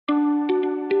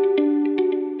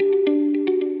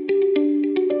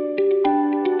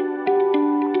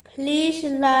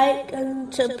like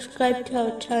and subscribe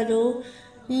to our channel.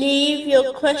 Leave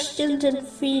your questions and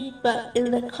feedback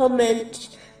in the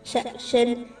comments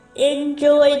section.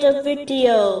 Enjoy the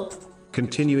video.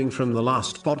 Continuing from the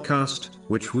last podcast,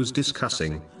 which was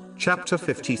discussing chapter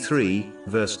 53,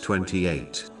 verse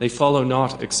 28. They follow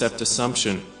not except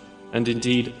assumption, and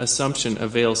indeed assumption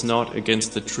avails not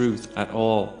against the truth at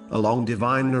all. A long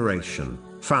divine narration,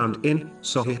 found in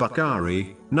Sahih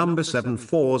Bukhari, number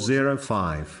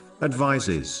 7405,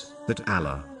 advises that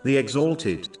Allah, the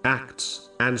Exalted, acts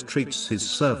and treats his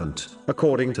servant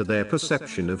according to their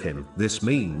perception of him. This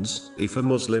means, if a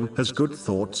Muslim has good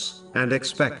thoughts and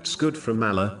expects good from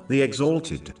Allah, the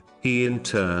Exalted, he in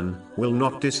turn will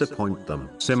not disappoint them.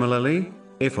 Similarly,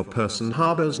 if a person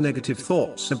harbors negative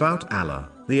thoughts about Allah,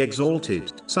 the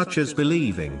Exalted, such as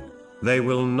believing they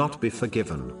will not be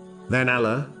forgiven, then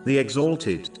Allah, the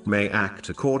Exalted, may act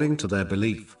according to their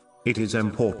belief. It is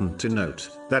important to note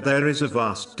that there is a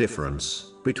vast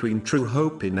difference between true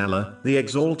hope in Allah, the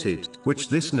Exalted, which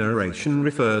this narration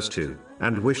refers to,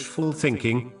 and wishful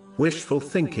thinking. Wishful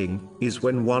thinking is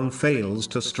when one fails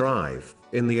to strive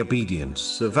in the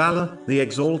obedience of Allah, the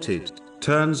Exalted,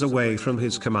 turns away from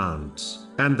his commands,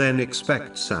 and then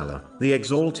expects Allah, the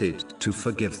Exalted, to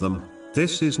forgive them.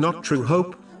 This is not true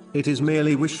hope, it is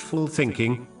merely wishful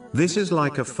thinking. This is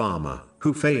like a farmer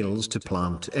who fails to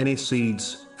plant any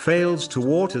seeds, fails to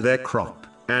water their crop,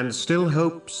 and still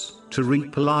hopes to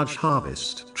reap a large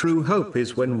harvest. True hope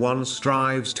is when one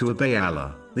strives to obey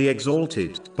Allah, the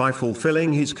Exalted, by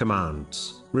fulfilling his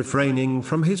commands, refraining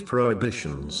from his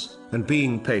prohibitions, and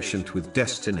being patient with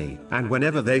destiny. And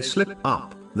whenever they slip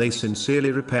up, they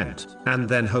sincerely repent, and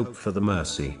then hope for the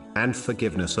mercy and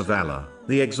forgiveness of Allah,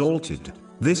 the Exalted.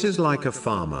 This is like a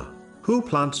farmer who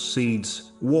plants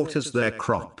seeds, waters their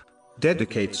crop,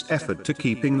 dedicates effort to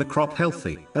keeping the crop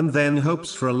healthy, and then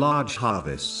hopes for a large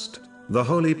harvest. The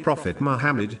Holy Prophet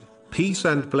Muhammad, peace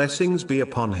and blessings be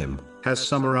upon him, has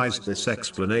summarized this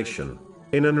explanation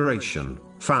in a narration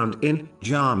found in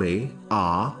Jami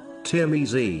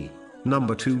Tirmizi,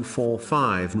 number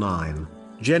 2459.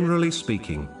 Generally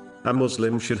speaking, a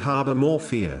Muslim should harbor more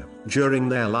fear during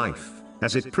their life,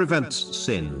 as it prevents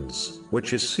sins,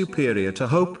 which is superior to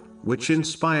hope, which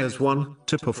inspires one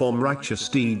to perform righteous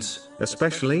deeds,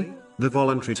 especially the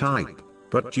voluntary type.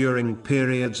 But during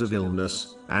periods of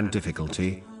illness and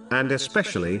difficulty, and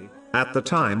especially at the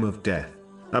time of death,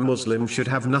 a Muslim should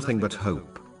have nothing but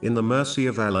hope in the mercy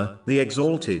of Allah, the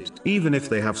Exalted, even if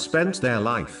they have spent their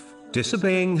life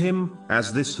disobeying him,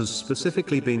 as this has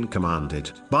specifically been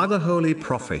commanded by the Holy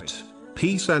Prophet,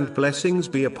 peace and blessings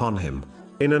be upon him,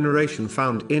 in a narration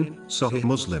found in Sahih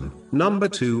Muslim, number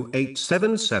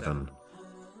 2877.